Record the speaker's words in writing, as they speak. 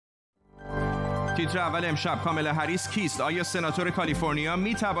تیتر اول امشب: کاملا هریس کیست؟ آیا سناتور کالیفرنیا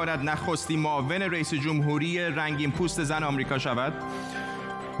میتواند نخستین معاون رئیس جمهوری رنگین پوست زن آمریکا شود؟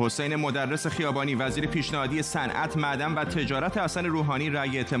 حسین مدرس خیابانی وزیر پیشنهادی صنعت، معدن و تجارت حسن روحانی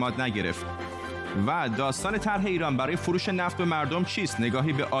رأی اعتماد نگرفت. و داستان طرح ایران برای فروش نفت به مردم چیست؟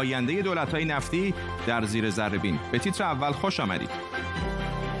 نگاهی به آینده دولت‌های نفتی در زیر ذره‌بین. به تیتر اول خوش آمدید.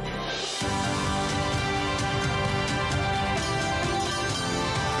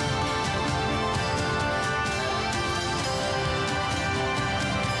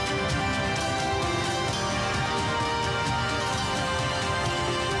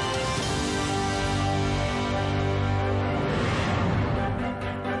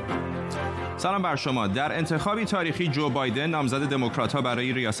 سلام بر شما. در انتخابی تاریخی جو بایدن نامزد دموکرات‌ها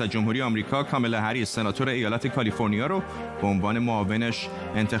برای ریاست جمهوری آمریکا، کاملا هریس سناتور ایالت کالیفرنیا رو به عنوان معاونش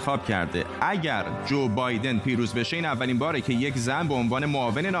انتخاب کرده. اگر جو بایدن پیروز بشه این اولین باره که یک زن به عنوان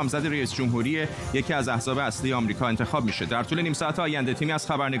معاون نامزد رئیس جمهوری یکی از احزاب اصلی آمریکا انتخاب میشه. در طول نیم ساعت آینده تیمی از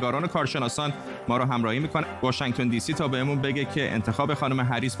خبرنگاران و کارشناسان ما رو همراهی میکنه واشنگتن دی سی تا بهمون بگه که انتخاب خانم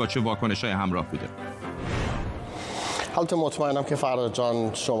هریس با چه واکنش‌های همراه بوده. البته مطمئنم که فرداد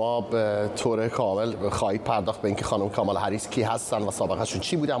جان شما به طور کامل خواهید پرداخت به اینکه خانم کاملا هریس کی هستن و سابقه‌شون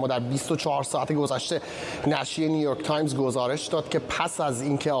چی بوده، اما در 24 ساعت گذشته نقشی نیویورک تایمز گزارش داد که پس از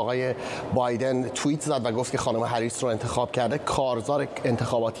اینکه آقای بایدن توییت زد و گفت که خانم هریس رو انتخاب کرده، کارزار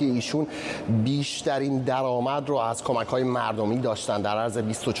انتخاباتی ایشون بیشترین درآمد رو از کمک‌های مردمی داشتن. در عرض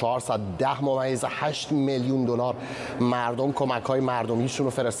 24 ساعت 10.8 میلیون دلار مردم کمک‌های مردمیشون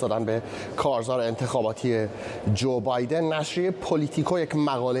رو فرستادن به کارزار انتخاباتی جو بایدن. نشریه پولیتیکو یک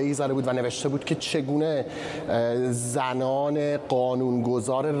مقاله‌ای زده بود و نوشته بود که چگونه زنان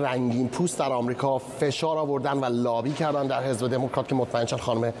قانونگذار رنگین پوست در آمریکا فشار آوردن و لابی کردن در حزب دموکرات که مطمئن شدن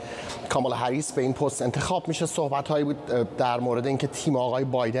خانم کاملا هریس به این پست انتخاب میشه. صحبت‌هایی بود در مورد اینکه تیم آقای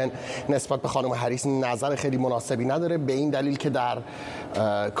بایدن نسبت به خانم هریس نظر خیلی مناسبی نداره، به این دلیل که در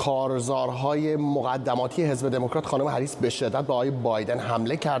کارزارهای مقدماتی حزب دموکرات خانم هریس به شدت به آقای بایدن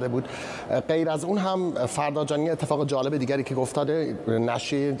حمله کرده بود. غیر از اون هم فرداد جان اتفاق جالب دیگری که افتاده،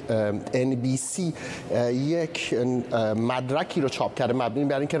 نشریه NBC یک مدرکی رو چاپ کرده مبنی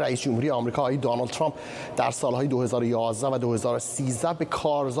بر اینکه رئیس جمهوری آمریکا آقای دونالد ترامپ در سالهای 2011 و 2013 به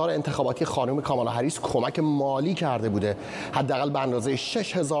کارزار انتخاباتی خانم کاملا هریس کمک مالی کرده بوده. حداقل به اندازه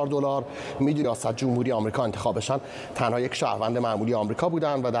 $6,000 میدونید ریاست جمهوری آمریکا انتخاب بشن تنها یک شهروند معمولی آمریکا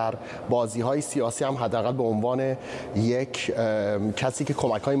بودن و در بازی‌های سیاسی هم حداقل به عنوان یک کسی که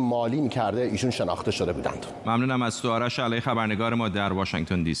کمک‌های مالی می‌کرده ایشون شناخته شده بودند. ممنونم از تو آرش علی، خبرنگار ما در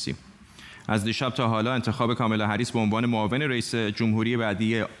واشنگتن دی سی. از دیشب تا حالا انتخاب کاملا هریس به عنوان معاون رئیس جمهوری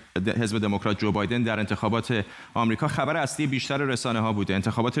بعدی حزب دموکرات جو بایدن در انتخابات آمریکا خبر اصلی بیشتر رسانه‌ها بوده.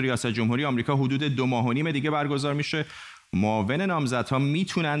 انتخابات ریاست جمهوری آمریکا حدود 2 ماه و نیم دیگه برگزار میشه. معاون نامزدها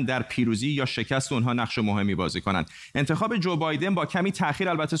میتونن در پیروزی یا شکست اونها نقش مهمی بازی کنن. انتخاب جو بایدن با کمی تأخیر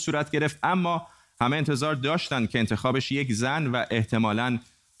البته صورت گرفت، اما همه انتظار داشتن که انتخابش یک زن و احتمالاً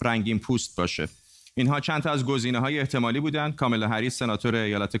رنگین پوست باشه. اینها چند تا از گزینه‌های احتمالی بودند: کاملا هریس سناتور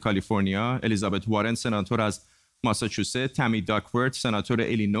ایالت کالیفرنیا، الیزابت وارن سناتور از ماساچوست، تامی داکورت سناتور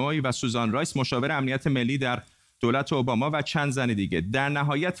ایلینوی و سوزان رایس مشاور امنیت ملی در دولت اوباما و چند زن دیگه. در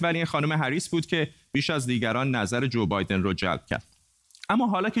نهایت ولی خانم هریس بود که بیش از دیگران نظر جو بایدن رو جلب کرد. اما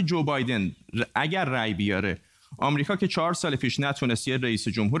حالا که جو بایدن اگر رأی بیاره، آمریکا که 4 سال پیش نتونست یه رئیس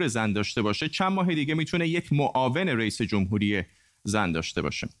جمهور زن داشته باشه، چند ماه دیگه میتونه یک معاون رئیس جمهوری زن داشته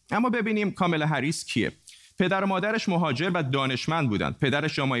باشه. اما ببینیم کاملا هریس کیه؟ پدر و مادرش مهاجر و دانشمند بودند.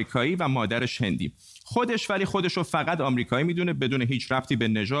 پدرش ژامائیکایی و مادرش هندی. خودش رو فقط آمریکایی میدونه بدون هیچ ربطی به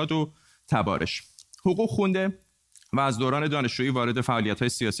نژاد و تبارش. حقوق خونده و از دوران دانشجویی وارد فعالیت‌های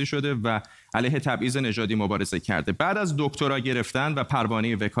سیاسی شده و علیه تبعیض نژادی مبارزه کرده. بعد از دکترا گرفتن و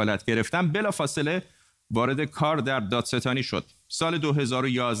پروانه وکالت گرفتن بلافاصله وارد کار در دادستانی شد. سال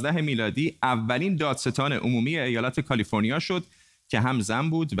 2011 میلادی اولین دادستان عمومی ایالت کالیفرنیا شد که هم زن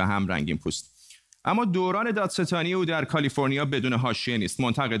بود و هم رنگین پوست. اما دوران دادستانی او در کالیفرنیا بدون حاشیه نیست.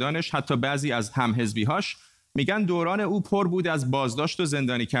 منتقدانش، حتی بعضی از همحزبی‌هاش، میگن دوران او پر بود از بازداشت و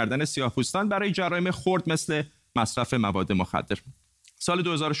زندانی کردن سیاه‌پوستان برای جرایم خرد مثل مصرف مواد مخدر. سال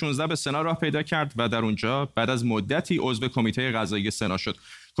 2016 به سنا راه پیدا کرد و در اونجا بعد از مدتی عضو کمیته قضایی سنا شد.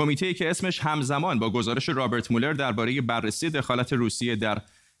 کمیته‌ای که اسمش همزمان با گزارش رابرت مولر درباره بررسی دخالت روسیه در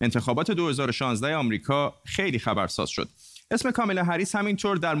انتخابات 2016 آمریکا خیلی خبرساز شد. اسم کاملا هریس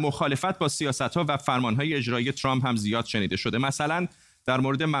همینطور در مخالفت با سیاست‌ها و فرمان‌های اجرایی ترامپ هم زیاد شنیده شده. مثلا در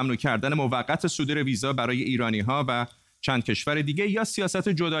مورد ممنوع کردن موقت صدور ویزا برای ایرانی‌ها و چند کشور دیگه، یا سیاست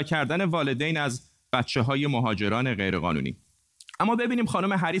جدا کردن والدین از بچه‌های مهاجران غیرقانونی. اما ببینیم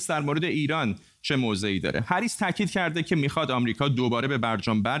خانم هریس در مورد ایران چه موضعی داره. هریس تاکید کرده که میخواد آمریکا دوباره به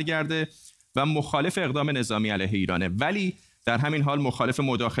برجام برگرده و مخالف اقدام نظامی علیه ایرانه، ولی در همین حال مخالف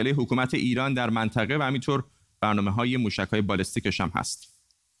مداخله حکومت ایران در منطقه و همینطور برنامه‌های موشک‌های بالستیکش هم هست.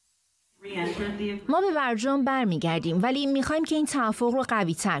 ما به برجام برمیگردیم، ولی میخوایم که این توافق رو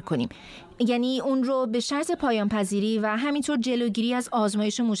قوی تر کنیم. یعنی اون رو به شرط پایان پذیری و همینطور جلوگیری از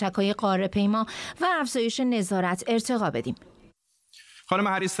آزمایش موشک‌های قاره پیما و افزایش نظارت ارتقا بدیم. خانم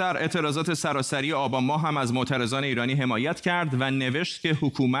هریس در اعتراضات سراسری آبان ماه هم از معترضان ایرانی حمایت کرد و نوشت که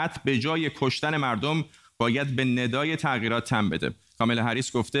حکومت به جای کشتن مردم باید به ندای تغییرات تن بده. کاملا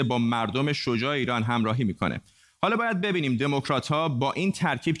هریس گفته با مردم شجاع ایران همراهی میکنه. حالا باید ببینیم دموکرات‌ها با این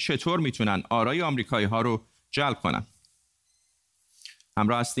ترکیب چطور میتونن آرای آمریکایی‌ها رو جلب کنن.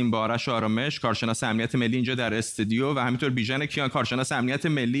 همراه هستیم با آرش آرامش، کارشناس امنیت ملی اینجا در استودیو و همینطور بیژن کیان، کارشناس امنیت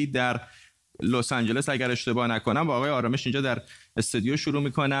ملی در لس آنجلس اگر اشتباه نکنم. با آقای آرامش اینجا در استودیو شروع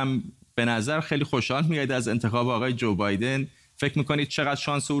میکنم. به نظر خیلی خوشحال میاد از انتخاب آقای جو بایدن. فکر میکنید چقدر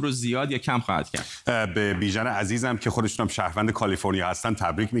شانس او رو زیاد یا کم خواهد کرد؟ به بیژن عزیزم که خودشون هم شهروند کالیفرنیا هستن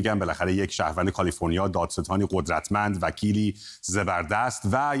تبریک میگم. بالاخره یک شهروند کالیفرنیا، دادستانی قدرتمند، وکیلی زبردست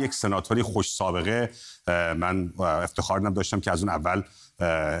و یک سناتوری خوش سابقه. من افتخار داشتم که از اون اول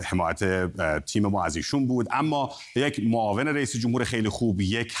حمایت تیم ما از ایشون بود، اما یک معاون رئیس جمهور خیلی خوب،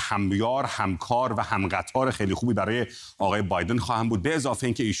 یک همیار، همکار و همقطار خیلی خوبی برای آقای بایدن خواهم بود. به اضافه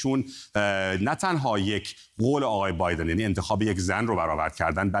اینکه ایشون نه تنها یک قول آقای بایدن یعنی انتخاب یک زن رو برآورد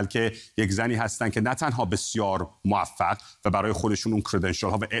کردن، بلکه یک زنی هستن که نه تنها بسیار موفق و برای خودشون اون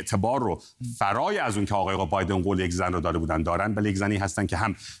کردنشال ها و اعتبار رو فرای از اون که آقای بایدن قول یک زن رو داده بودن دارن، بلکه یک زنی هستن که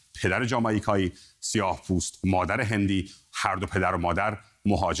هم پدر جامائیکایی سیاه پوست، مادر هندی، هر دو پدر و مادر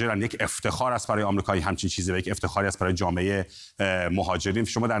مهاجرن. یک افتخار است برای آمریکایی همچین چیزی و یک افتخاری است برای جامعه مهاجرین.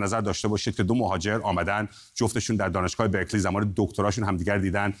 شما در نظر داشته باشید که دو مهاجر آمدن، جفتشون در دانشگاه برکلی زمان دکتراشون همدیگر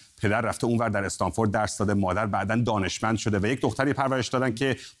دیدن. پدر رفته اونور در استانفورد درس داده، مادر بعداً دانشمند شده و یک دختری پرورش دادن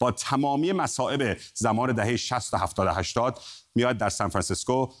که با تمامی مصائب زمان دهه 60 و 70 و 80 میاد در سان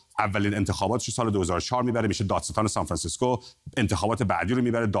فرانسیسکو اولین انتخاباتش سال 2004 میبره، میشه دادستان سان فرانسیسکو. انتخابات بعدی رو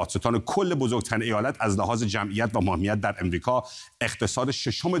میبره دادستان کل بزرگترین ایالت از لحاظ جمعیت و مهمیت در امریکا، اقتصاد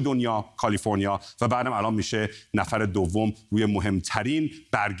ششم دنیا کالیفرنیا، و بعدم الان میشه نفر دوم روی مهمترین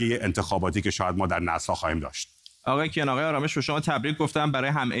برگه انتخاباتی که شاید ما در نسل‌ها خواهیم داشت. آقای کیان، آقای آرامش به شما تبریک گفتم برای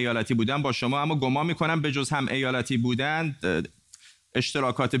هم ایالتی بودن با شما، اما گمان میکنم به جز هم ایالتی بودن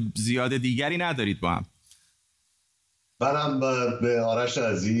اشتراکات زیاد دیگری ندارید با هم. منم به آرش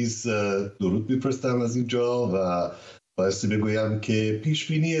عزیز درود میفرستم از اینجا و بایستی بگویم که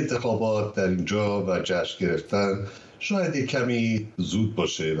پیشبینی انتخابات در اینجا و جشن گرفتن شاید یک کمی زود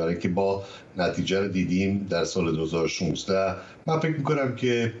باشه، برای که با نتیجه رو دیدیم در سال 2016. من فکر میکنم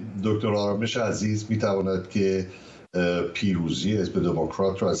که دکتر آرامش عزیز میتواند که پیروزی حزب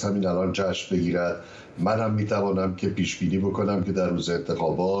دموکرات رو از همین الان جشن بگیرد. من هم میتوانم که پیشبینی بکنم که در روز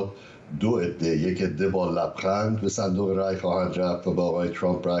انتخابات دو عده، یک عده با لبخند به صندوق رای خواهند رفت و با آقای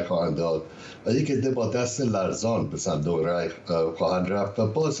ترامپ رای خواهند داد و یک عده با دست لرزان به صندوق رای خواهند رفت و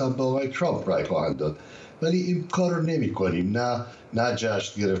باز هم با آقای ترامپ رای خواهند داد. ولی این کار رو نمی کنیم. نه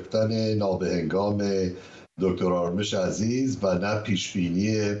جشن گرفتن نابهنگام دکتر آرامش عزیز و نه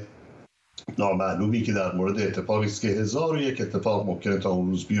پیشبینی نامعلومی که در مورد اتفاقی است که 1001 اتفاق ممکنه تا اون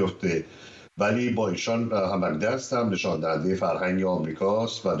روز بیفته. ولی با ایشان هم‌عقیده هستم. نشان دهنده فرهنگ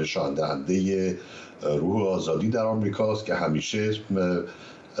آمریکاست و نشان دهنده روح آزادی در آمریکاست که همیشه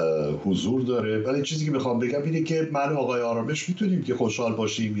حضور داره. ولی چیزی که میخوام بگم اینه که من و آقای آرامش میتونیم که خوشحال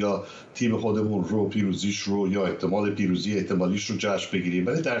باشیم یا تیم خودمون رو پیروزیش رو یا احتمال پیروزی احتمالیش رو جشن بگیریم،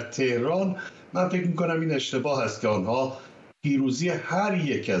 ولی در تهران من فکر میکنم این اشتباه است که آنها پیروزی هر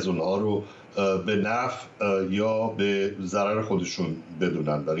یک از اونها رو به نفع یا به ضرر خودشون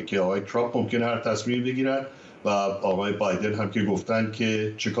بدونن، برای که آقای ترامپ ممکنه هر تصمیم بگیرن و آقای بایدن هم که گفتن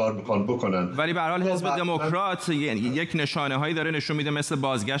که چه کار میخوان بکنن. ولی به هر حال حزب دموکرات یک نشانه هایی داره نشون میده مثل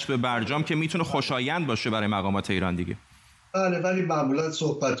بازگشت به برجام که میتونه خوشایند باشه برای مقامات ایران دیگه. بله، ولی معمولا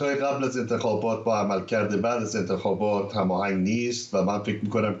صحبت‌های قبل از انتخابات با عملکرد بعد از انتخابات هماهنگ نیست و من فکر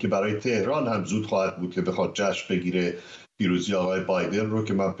میکنم که برای تهران هم زود خواهد بود که بخواد جشن بگیره پیروزی آقای بایدن رو،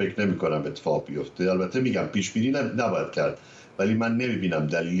 که من فکر نمی کنم اتفاق بیفته. البته میگم پیش بینی نباید کرد، ولی من نمیبینم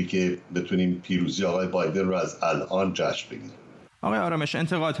دلیلی که بتونیم پیروزی آقای بایدن رو از الان جشن بگیریم. آقای آرامش،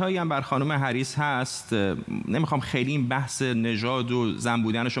 انتقادهایی هم بر خانم هریس هست. نمیخوام خیلی این بحث نژاد و زن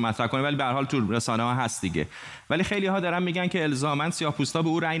بودنش رو مطرح کنم، ولی به هر حال تو رسانه ها هست دیگه. ولی خیلی ها دارن میگن که الزاماً سیاه‌پوستا به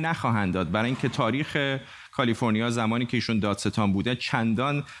او رأی نخواهند داد، برای اینکه تاریخ کالیفرنیا زمانی که ایشون دادستان بوده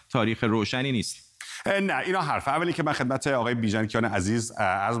چندان تاریخ روشنی نیست. نه اینا حرف. اولی که من خدمت آقای بیژنکیان عزیز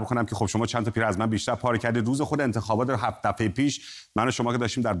عرض بکنم که خب شما چند تا پیر از من بیشتر پاره کردید. روز خود انتخابات رو 7 دفعه پیش من و شما که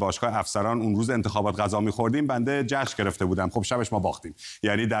داشتیم در باشگاه افسران اون روز انتخابات غذا می‌خوردیم، بنده جشن گرفته بودم. خب شبش ما باختیم،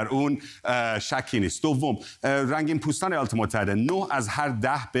 یعنی در اون شکی نیست. دوم، رنگین پوستان ایالات متحده 9 از هر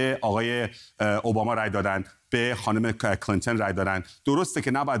 10 به آقای اوباما رای دادن، به خانم کلینتون رای دادن. درسته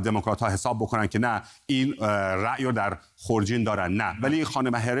که نباید دموکرات‌ها حساب بکنن که نه این رأی رو در خورجین دارن، نه، ولی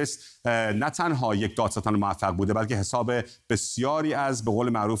خانم هریس نه تنها یک دادستان موفق بوده بلکه حساب بسیاری از به قول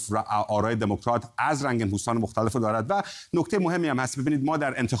معروف آرای دموکرات از رنگین پوستان مختلف دارد. و نکته مهمی هم هست، ببینید ما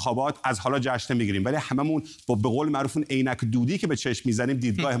در انتخابات از حالا جشن میگیریم ولی هممون با به قول معروف اون عینک دودی که به چشم میزنیم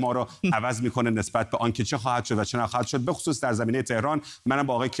دیدگاه ما رو عوض میکنه نسبت به آنکه چه خواهد شد و چه نخواهد شد. به خصوص در زمینه تهران منم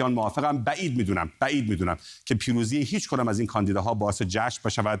با آقای کیان موافقم. بعید میدونم که پیروزی هیچ کدام از این کاندیداها باعث جشن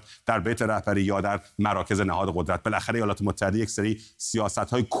بشود در بیت رهبری یا در مراکز نهاد قدرت. بالاخره ایالات متحده یک سری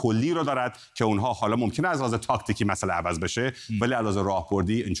سیاست‌های کلی رو دارد که اونها حالا ممکنه از لحاظ تاکتیکی مسئله عوض بشه ولی از لحاظ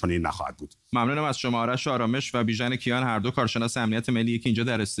راهبردی اینچنین نخواهد بود. ممنونم از شما آرش آرامش و بیژن کیان، هر دو کارشناس امنیت ملی، که اینجا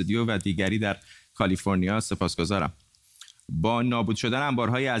در استودیو و دیگری در کالیفرنیا. سپاسگزارم. با نابود شدن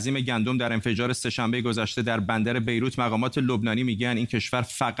انبارهای عظیم گندم در انفجار سه‌شنبه گذشته در بندر بیروت، مقامات لبنانی میگن این کشور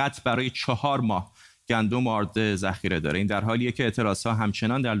فقط برای 4 ماه گندم آرد ذخیره داره. این در حالیه که اعتراضها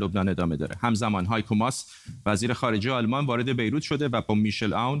همچنان در لبنان ادامه داره. همزمان هایکو ماس وزیر خارجه آلمان وارد بیروت شده و با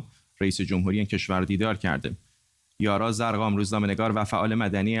میشل آون رئیس جمهوری این کشور دیدار کرده. یارا زرقام روزنامه‌نگار و فعال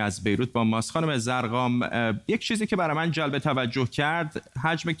مدنی از بیروت با ماست. خانم زرقام، یک چیزی که برای من جلب توجه کرد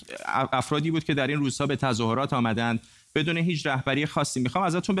حجم افرادی بود که در این روزها به تظاهرات آمدند بدون هیچ رهبری خاصی. میخوام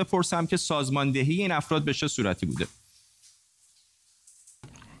ازتون بپرسم که سازماندهی این افراد به چه صورتی بوده؟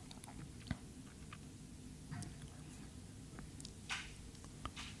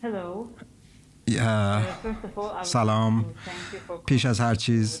 سلام. پیش از هر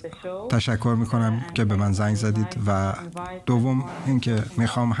چیز تشکر میکنم که به من زنگ زدید و دوم اینکه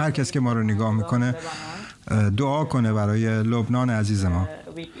میخوام هر کس که ما رو نگاه میکنه دعا کنه برای لبنان عزیز ما.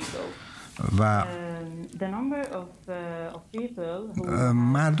 و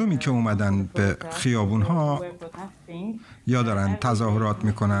مردمی که اومدن به خیابون ها یا دارن تظاهرات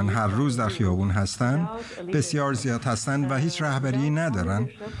میکنن، هر روز در خیابون هستن، بسیار زیاد هستن و هیچ رهبری ندارن.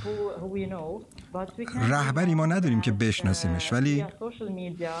 رهبری ما نداریم که بشناسیمش، ولی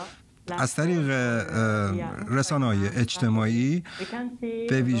از طریق رسانه‌های اجتماعی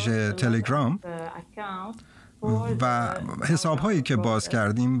به ویژه تلگرام و حساب‌هایی که باز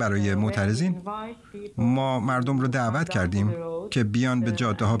کردیم برای معترضین، ما مردم رو دعوت کردیم که بیان به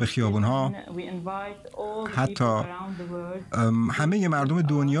جاده‌ها، به خیابون‌ها. حتی همه مردم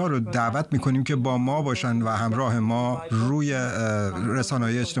دنیا رو دعوت می‌کنیم که با ما باشن و همراه ما روی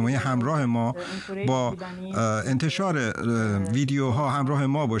رسانه‌های اجتماعی، همراه ما با انتشار ویدیوها همراه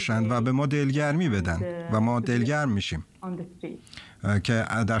ما باشن و به ما دلگرمی بدن و ما دلگرم میشیم که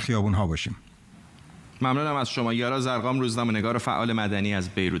در خیابون‌ها باشیم. ممنونم از شما. یارا زرقام روزنامه‌نگار فعال مدنی از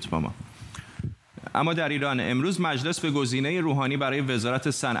بیروت با ما. اما در ایران امروز مجلس به گزینه روحانی برای وزارت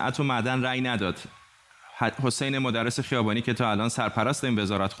صنعت و معدن رأی نداد. حسین مدرس خیابانی که تا الان سرپرست این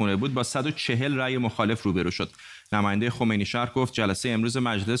وزارت خونه بود با 140 رأی مخالف روبرو شد. نماینده خمینی شهر گفت جلسه امروز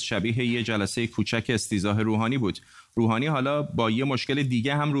مجلس شبیه یه جلسه کوچک استیضاح روحانی بود. روحانی حالا با یه مشکل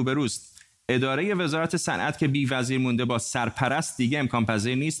دیگه هم روبروست. اداره وزارت صنعت که بی وزیر مونده با سرپرست دیگه امکان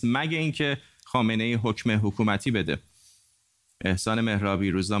پذیر نیست مگه اینکه خامنه‌ای حکم حکومتی بده. احسان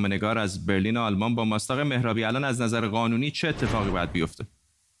مهرابی روزنامه‌نگار از برلین آلمان با ماست. مهرابی، الان از نظر قانونی چه اتفاقی باید بیفته؟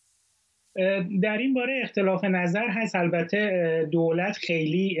 در این باره اختلاف نظر هست. البته دولت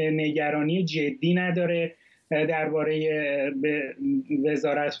خیلی نگرانی جدی نداره درباره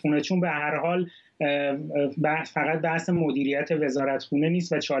وزارتخونه، چون به هر حال فقط بحث مدیریت وزارتخونه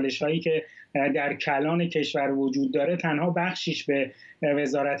نیست و چالش هایی که در کلان کشور وجود داره تنها بخشیش به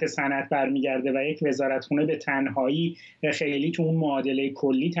وزارت صنعت برمیگرده و یک وزارتخونه به تنهایی خیلی تو اون معادله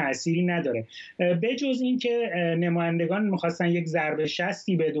کلی تأثیری نداره. بجز این که نمایندگان میخواستن یک ضربه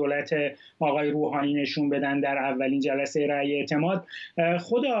شستی به دولت آقای روحانی نشون بدن در اولین جلسه رأی اعتماد،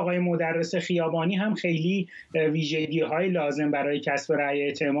 خود آقای مدرس خیابانی هم خیلی ویژگی‌های لازم برای کسب رأی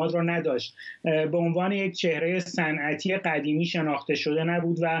اعتماد رو نداشت. به عنوان یک چهره صنعتی قدیمی شناخته شده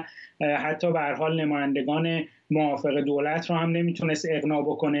نبود و حتی به هر حال نمایندگان موافق دولت رو هم نمیتونست اقناع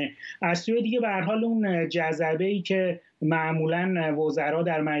بکنه. از سوی دیگه به هر حال اون جذبه‌ای که معمولاً وزرا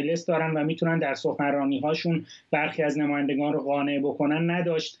در مجلس دارن و میتونن در سخنرانی‌هاشون برخی از نمایندگان رو قانع بکنن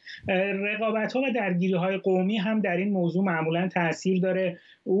نداشت. رقابت‌ها و درگیری‌های قومی هم در این موضوع معمولاً تأثیر داره.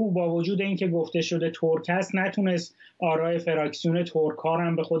 او با وجود اینکه گفته شده ترک است نتونست آرای فراکسیون ترک‌ها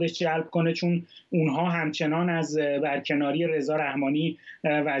هم به خودش جلب کنه، چون اونها همچنان از برکناری رضا رحمانی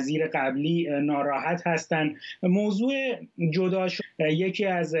وزیر قبلی ناراحت هستند. موضوع جدا شد یکی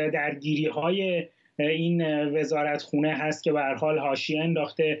از درگیری‌های این وزارتخونه هست که به هر حال حاشیه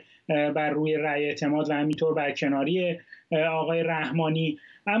انداخته بر روی رأی اعتماد و همینطور برکناری آقای رحمانی.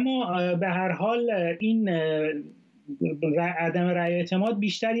 اما به هر حال این عدم رأی اعتماد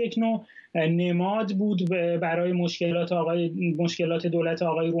بیشتر یک نوع نماد بود برای مشکلات دولت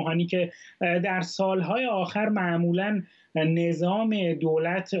آقای روحانی که در سالهای آخر معمولاً نظام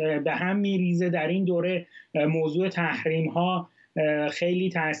دولت به هم میریزه. در این دوره موضوع تحریم‌ها خیلی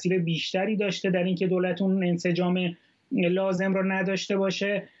تأثیر بیشتری داشته در اینکه دولت اون انسجام لازم رو نداشته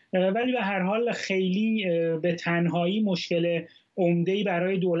باشه، ولی به هر حال خیلی به تنهایی مشکل عمده‌ای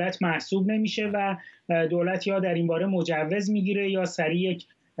برای دولت محسوب نمیشه و دولت یا در این باره مجوز میگیره یا سریع یک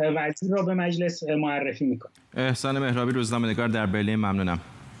وزیر را به مجلس معرفی میکنه. احسان مهرابی، روزنامه‌نگار در برلین، ممنونم.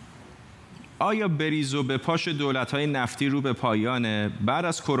 آیا بریز و به پاش دولت‌های نفتی رو به پایان بعد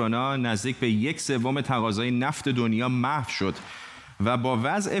از کرونا نزدیک به 1/3 تقاضای نفت دنیا محو شد و با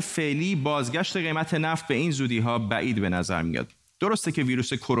وضع فعلی بازگشت قیمت نفت به این زودی‌ها بعید به نظر میاد؟ درسته که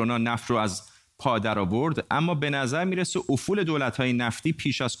ویروس کرونا نفت رو از پا در آورد، اما به نظر میرسه افول دولت‌های نفتی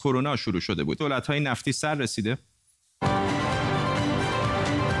پیش از کرونا شروع شده بود. دولت‌های نفتی سر رسیده؟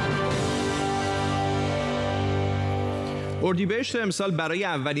 اردیبهشت امسال برای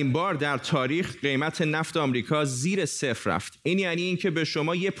اولین بار در تاریخ قیمت نفت آمریکا زیر صفر رفت. این یعنی اینکه به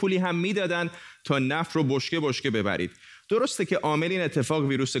شما یه پولی هم میدادن تا نفت رو بشکه ببرید. درسته که عامل این اتفاق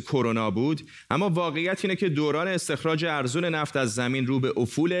ویروس کرونا بود، اما واقعیت اینه که دوران استخراج ارزون نفت از زمین رو به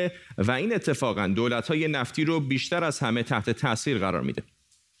افوله و این اتفاقاً دولت‌های نفتی رو بیشتر از همه تحت تاثیر قرار میده.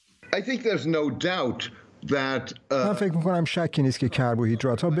 من فکر میکنم شکی نیست که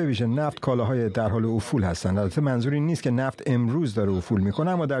کربوهیدرات ها به ویژه نفت کالاهای در حال افول هستند. البته منظوری نیست که نفت امروز داره افول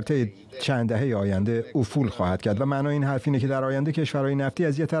میکنه، اما در طی چند دهه آینده افول خواهد کرد و معنای این حرف اینه که در آینده کشورهای نفتی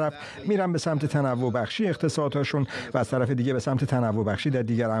از یه طرف میرن به سمت تنوع بخشی اقتصادهاشون و از طرف دیگه به سمت تنوع بخشی در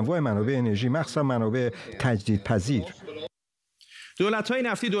دیگر انواع منابع انرژی، مخصوصا منابع تجدیدپذیر. دولت‌های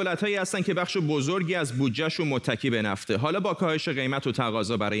نفتی دولت‌هایی هستند که بخش بزرگی از بودجه‌شون متکی به نفته. حالا با کاهش قیمت و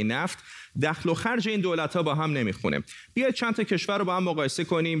تقاضا برای نفت، دخل و خرج این دولت‌ها با هم نمیخونه. بیاید چند تا کشور رو با هم مقایسه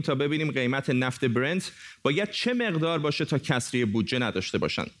کنیم تا ببینیم قیمت نفت برنت باید چه مقدار باشه تا کسری بودجه نداشته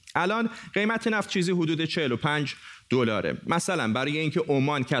باشن. الان قیمت نفت چیزی حدود $45. مثلا برای اینکه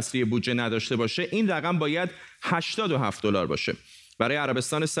عمان کسری بودجه نداشته باشه، این رقم باید $87 باشه. برای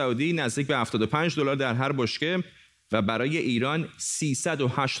عربستان سعودی نزدیک به $75 در هر بشکه و برای ایران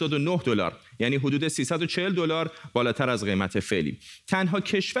 $389، یعنی حدود $340 بالاتر از قیمت فعلی. تنها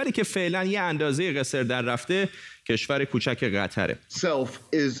کشوری که فعلا یه اندازه قصر در رفته کشور کوچک قطره.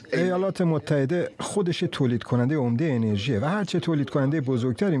 ایالات متحده خودش تولید کننده عمده انرژیه و هرچه تولید کننده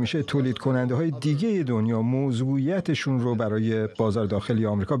بزرگتری میشه، تولید کننده های دیگه دنیا موضوعیتشون رو برای بازار داخلی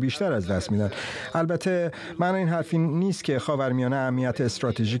آمریکا بیشتر از دست میدن. البته معنی این حرفی نیست که خاورمیانه اهمیت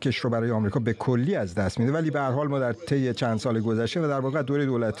استراتژیکش رو برای آمریکا به کلی از دست میده، ولی به هر حال ما در طی چند سال گذشته و در واقع دوره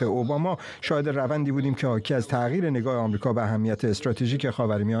دولت اوباما شاهد روندی بودیم که حاکی از تغییر نگاه آمریکا به اهمیت استراتژیک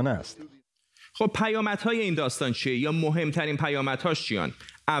خاورمیانه است. خب پیامدهای این داستان چیه یا مهمترین پیامدهاش چیان؟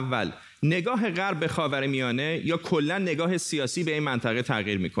 اول، نگاه غرب به خاورمیانه یا کلا نگاه سیاسی به این منطقه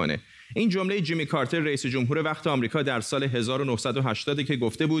تغییر میکنه. این جمله جیمی کارتر رئیس جمهور وقت آمریکا در سال 1980 که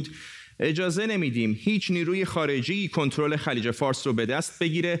گفته بود اجازه نمیدیم هیچ نیروی خارجی کنترل خلیج فارس رو به دست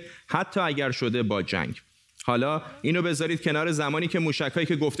بگیره، حتی اگر شده با جنگ. حالا اینو بذارید کنار زمانی که موشک‌هایی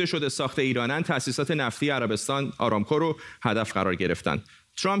که گفته شده ساخت ایرانن تأسیسات نفتی عربستان آرامکو رو هدف قرار گرفتن.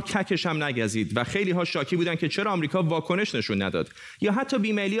 ترامپ ککش هم نگزید و خیلی ها شاکی بودن که چرا آمریکا واکنش نشون نداد، یا حتی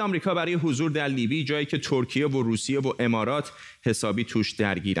بیمیلی آمریکا برای حضور در لیبی، جایی که ترکیه و روسیه و امارات حسابی توش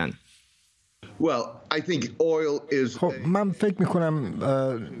درگیرن. خب من فکر میکنم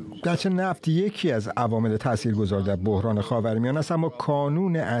گرچه نفت یکی از عوامل تاثیرگذار در بحران خاورمیانه است، اما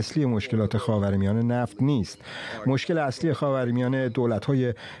کانون اصلی مشکلات خاورمیانه نفت نیست. مشکل اصلی خاورمیانه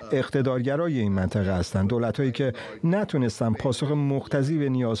دولت‌های اقتدارگرای این منطقه هستند، دولت‌هایی که نتونستن پاسخ مقتضی به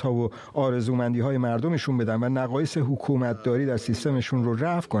نیازها و آرزومندی‌های مردمشون بدن و نقایص حکومتداری در سیستمشون رو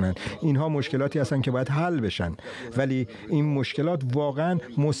رفع کنن. اینها مشکلاتی هستند که باید حل بشن، ولی این مشکلات واقعاً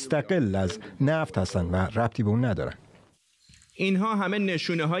مستقل از نفت هستن و ربطی به اون ندارن. اینها همه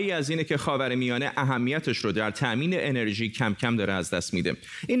نشونه هایی از اینه که خاورمیانه اهمیتش رو در تامین انرژی کم کم داره از دست میده.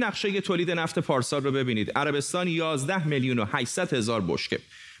 این نقشه تولید نفت پارسال رو ببینید. عربستان 11,800,000 بشکه.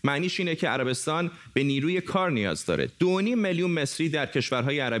 معنیش اینه که عربستان به نیروی کار نیاز داره. 2.5 میلیون مصری در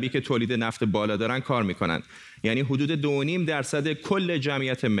کشورهای عربی که تولید نفت بالا دارن کار میکنن، یعنی حدود 2.5% کل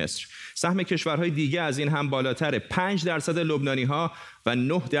جمعیت مصر. سهم کشورهای دیگه از این هم بالاتره. 5% لبنانی ها و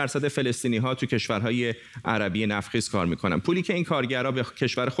 9% فلسطینی ها تو کشورهای عربی نفتخیز کار میکنن. پولی که این کارگرها به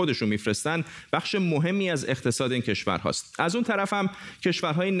کشور خودشون میفرستن بخش مهمی از اقتصاد این کشورهاست. از اون طرف هم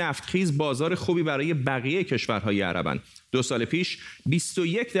کشورهای نفتخیز بازار خوبی برای بقیه کشورهای عربن. 2 سال پیش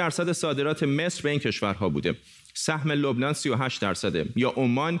 21% صادرات مصر به این کشورها بوده. سهم لبنان 38%، یا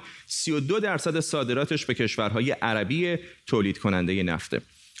عمان 32% صادراتش به کشورهای عربی تولید کننده نفته.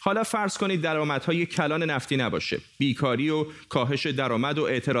 حالا فرض کنید درآمدهای کلان نفتی نباشه. بیکاری و کاهش درآمد و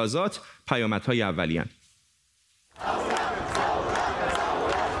اعتراضات پیامدهای اولیه‌اند.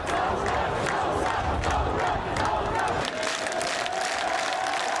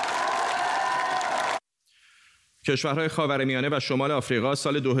 کشورهای خاورمیانه و شمال آفریقا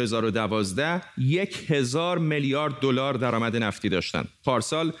سال 2012 1000 میلیارد دلار درآمد نفتی داشتند.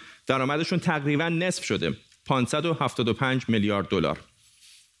 پارسال درآمدشون تقریباً نصف شده، 575 میلیارد دلار.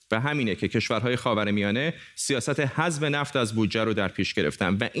 و همینه که کشورهای خاورمیانه سیاست حذف نفت از بودجه رو در پیش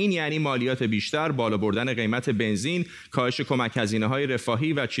گرفتن و این یعنی مالیات بیشتر، بالا بردن قیمت بنزین، کاهش کمک هزینه‌های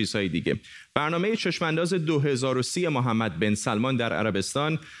رفاهی و چیزهای دیگه. برنامه چشمانداز 2030 محمد بن سلمان در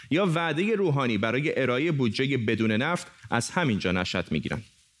عربستان یا وعده روحانی برای ارائه بودجه بدون نفت از همینجا نشأت میگیرن.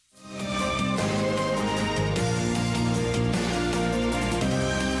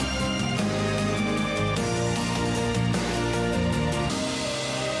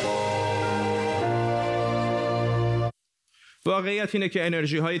 واقعیت اینه که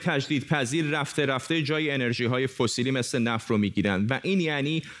انرژی‌های تجدیدپذیر رفته رفته جای انرژی‌های فسیلی مثل نفت رو می‌گیرن و این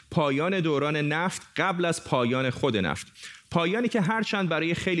یعنی پایان دوران نفت قبل از پایان خود نفت. پایانی که هرچند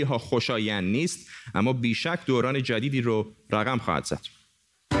برای خیلی‌ها خوشایند نیست، اما بیشک دوران جدیدی رو رقم خواهد زد.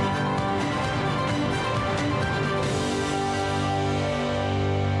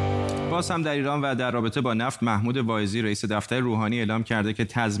 باز هم در ایران و در رابطه با نفت، محمود واعظی رئیس دفتر روحانی اعلام کرده که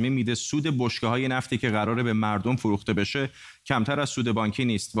تضمین میده سود بشکه‌های نفتی که قراره به مردم فروخته بشه کمتر از سود بانکی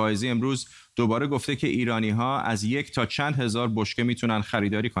نیست. واعظی امروز دوباره گفته که ایرانی‌ها از 1 تا چند هزار بشکه میتونن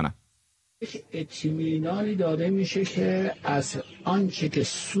خریداری کنن. اطمینانی داده میشه که از آنچه که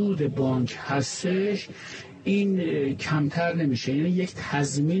سود بانک هستش این کمتر نمیشه، یعنی یک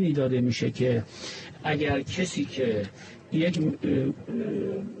تضمینی داده میشه که اگر کسی که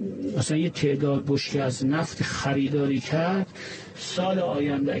مثلا یه تعداد بشکه از نفت خریداری کرد، سال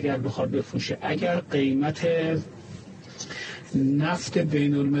آینده اگر بخواد بفروشه، اگر قیمت نفت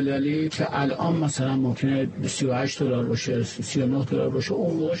بین المللی که الان مثلا ممکنه 38 دلار باشه، 39 دلار باشه،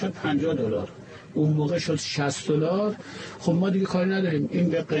 اون موقع شد 50 دلار، اون موقع شد 60 دلار، خب ما دیگه کاری نداریم، این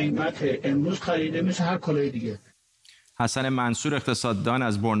به قیمت امروز خریده مثل هر کالای دیگه. حسن منصور اقتصاددان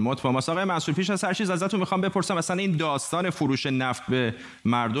از برنموت با ما. آقای منصور، پیش از هر چیز ازتون میخوام بپرسم مثلا این داستان فروش نفت به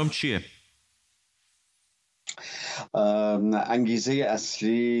مردم چیه؟ انگیزه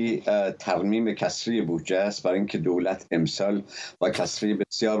اصلی ترمیم کسری بودجه است، برای اینکه دولت امسال با کسری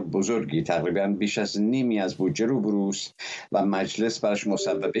بسیار بزرگی تقریبا بیش از نیمی از بودجه رو بروست و مجلس براش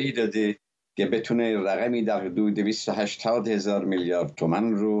مصوبه‌ای داده که بتونه رقمی در حدود 280,000 میلیارد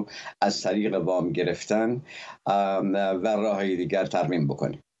تومان رو از طریق وام گرفتن و راههای دیگر ترمیم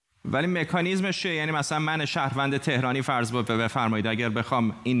بکنه. ولی مکانیزمش چیه؟ یعنی مثلا من شهروند تهرانی فرض بفرمایید اگر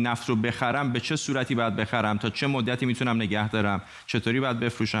بخوام این نفت رو بخرم به چه صورتی باید بخرم؟ تا چه مدتی میتونم نگه دارم؟ چطوری باید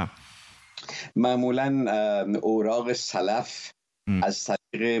بفروشم؟ معمولاً اوراق سلف از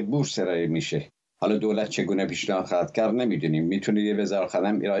طریق بورس ارائه میشه. حالا دولت چگونه پیشنهاد خواهد کرد نمیدونیم، میتونه یه وزارت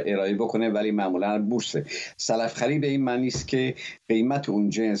خدمت ارائه بکنه، ولی معمولا بورس. سلف خرید به این معنی است که قیمت اون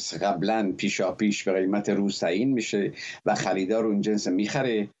جنس قبلا پیشاپیش به قیمت روز تعیین میشه و خریدار اون جنس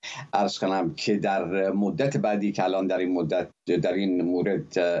میخره. عرض کنم که در مدت بعدی که الان در این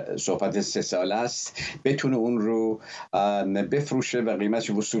مورد صحبت 3 ساله است، بتونه اون رو بفروشه و قیمتش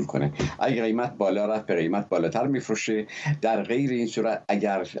وصول کنه. اگه قیمت بالا رفت به قیمت بالاتر میفروشه. در غیر این صورت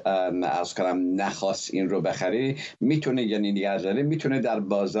اگر عرض کنم نخواست این رو بخره، میتونه یعنی نگهداره، میتونه در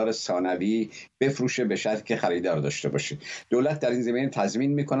بازار ثانوی بفروشه به شرطی که خریدار داشته باشه. دولت در این زمینه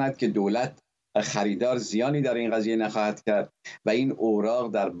تضمین میکند که دولت خریدار زیانی در این قضیه نخواهد کرد و این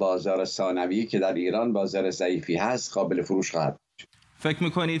اوراق در بازار ثانوی که در ایران بازار ضعیفی هست قابل فروش خواهد بود. فکر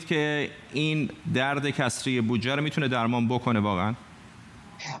میکنید که این درد کسری بودجه رو میتونه درمان بکنه واقعا؟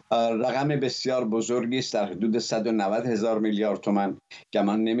 رقم بسیار بزرگی است، در حدود 190,000 میلیارد تومان.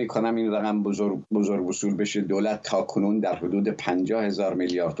 گمان نمی کنم این رقم بزرگ وصول بشه. دولت تا کنون در حدود 50,000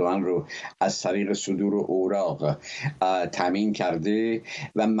 میلیارد تومان رو از طریق صدور اوراق تامین کرده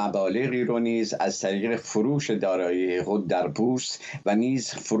و مبالغی رو نیز از طریق فروش دارایی خود در بورس و نیز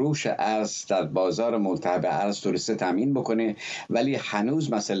فروش ارز در بازار ملتهب ارز تونسته تامین بکنه، ولی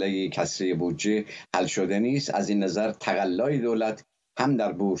هنوز مسئله کسری بودجه حل شده نیست. از این نظر تقلای دولت هم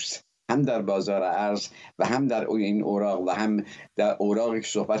در بورس، هم در بازار ارز و هم در این اوراق و هم در اوراقی که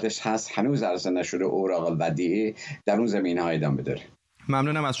صحبتش هست هنوز عرضه نشده، اوراق ودیعه، در اون زمینه‌ها ادامه داره.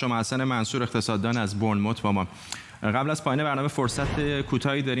 ممنونم از شما حسن منصور، اقتصاددان از بورنموت با ما. قبل از پایان برنامه فرصت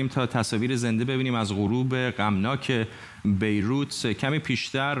کوتاهی داریم تا تصاویر زنده ببینیم از غروب غمناک بیروت. کمی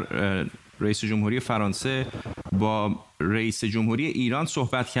پیشتر رئیس جمهوری فرانسه با رئیس جمهوری ایران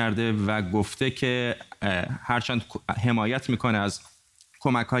صحبت کرده و گفته که هرچند حمایت میکنه از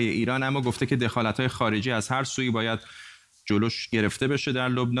کمک‌های ایران، اما گفته که دخالت‌های خارجی از هر سوی باید جلوش گرفته بشه در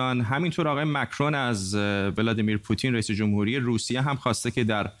لبنان. همینطور آقای مکرون از ولادیمیر پوتین رئیس جمهوری روسیه هم خواسته که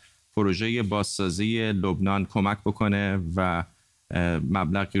در پروژه بازسازی لبنان کمک بکنه و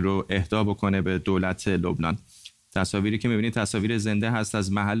مبلغی رو اهدا بکنه به دولت لبنان. تصاویری که می‌بینید تصاویر زنده هست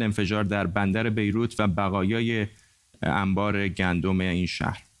از محل انفجار در بندر بیروت و بقایای انبار گندم این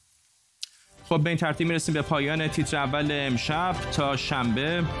شهر. خب به این ترتیب میرسیم به پایان تیتر اول امشب. تا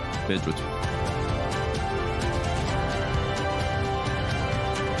شنبه بدرود.